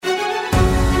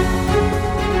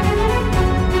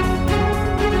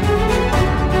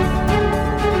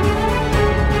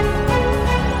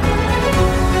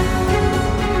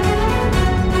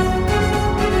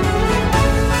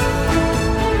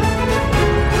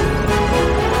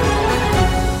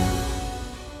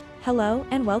Hello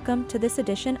and welcome to this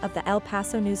edition of the El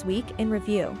Paso News Week in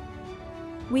Review.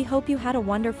 We hope you had a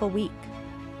wonderful week.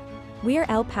 We are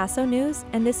El Paso News,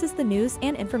 and this is the news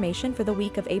and information for the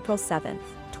week of April 7th,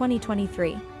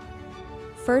 2023.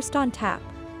 First on tap.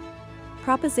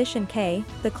 Proposition K,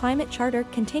 the climate charter,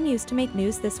 continues to make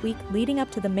news this week leading up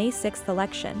to the May 6th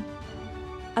election.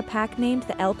 A PAC named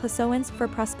the El Pasoans for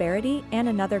Prosperity and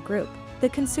another group, the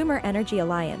Consumer Energy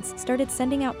Alliance, started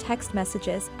sending out text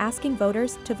messages asking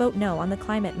voters to vote no on the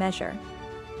climate measure.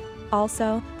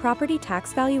 Also, property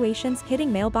tax valuations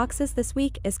hitting mailboxes this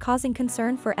week is causing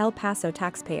concern for El Paso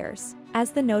taxpayers,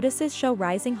 as the notices show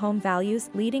rising home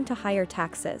values leading to higher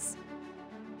taxes.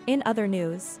 In other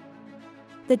news,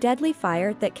 the deadly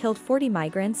fire that killed 40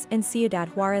 migrants in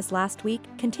Ciudad Juarez last week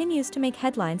continues to make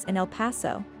headlines in El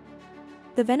Paso.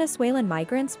 The Venezuelan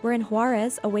migrants were in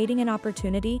Juarez awaiting an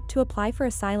opportunity to apply for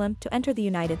asylum to enter the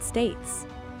United States.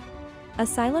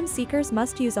 Asylum seekers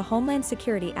must use a Homeland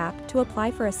Security app to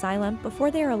apply for asylum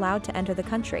before they are allowed to enter the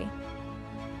country.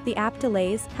 The app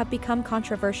delays have become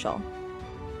controversial.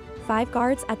 5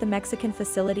 guards at the Mexican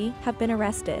facility have been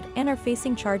arrested and are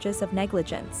facing charges of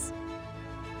negligence.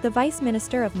 The Vice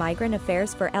Minister of Migrant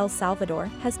Affairs for El Salvador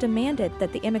has demanded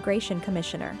that the Immigration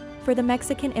Commissioner for the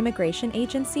Mexican Immigration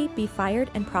Agency be fired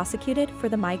and prosecuted for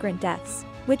the migrant deaths,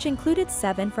 which included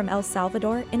 7 from El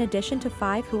Salvador in addition to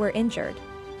 5 who were injured.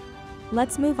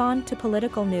 Let's move on to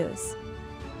political news.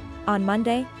 On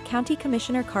Monday, County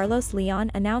Commissioner Carlos Leon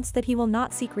announced that he will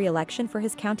not seek re-election for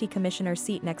his county commissioner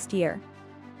seat next year.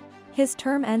 His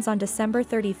term ends on December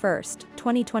 31,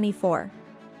 2024.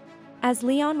 As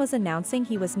Leon was announcing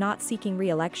he was not seeking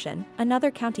re-election, another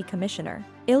county commissioner,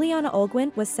 Ileana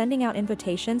Olguin, was sending out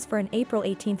invitations for an April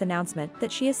 18 announcement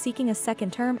that she is seeking a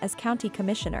second term as county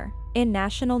commissioner. In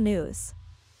national news,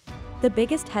 the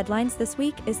biggest headlines this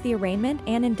week is the arraignment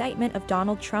and indictment of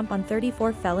Donald Trump on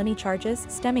 34 felony charges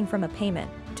stemming from a payment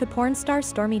to porn star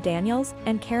Stormy Daniels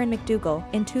and Karen McDougal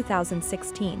in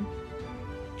 2016.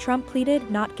 Trump pleaded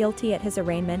not guilty at his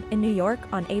arraignment in New York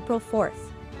on April 4th.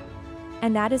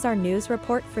 And that is our news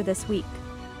report for this week.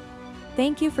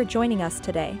 Thank you for joining us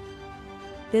today.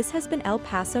 This has been El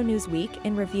Paso News Week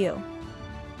in Review.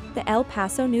 The El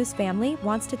Paso News family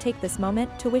wants to take this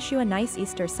moment to wish you a nice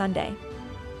Easter Sunday.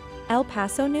 El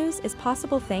Paso News is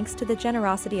possible thanks to the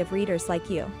generosity of readers like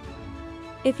you.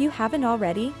 If you haven't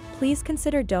already, please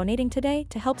consider donating today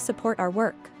to help support our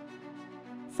work.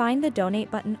 Find the donate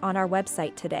button on our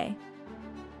website today.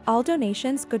 All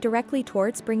donations go directly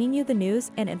towards bringing you the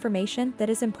news and information that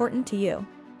is important to you.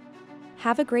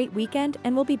 Have a great weekend,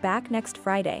 and we'll be back next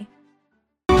Friday.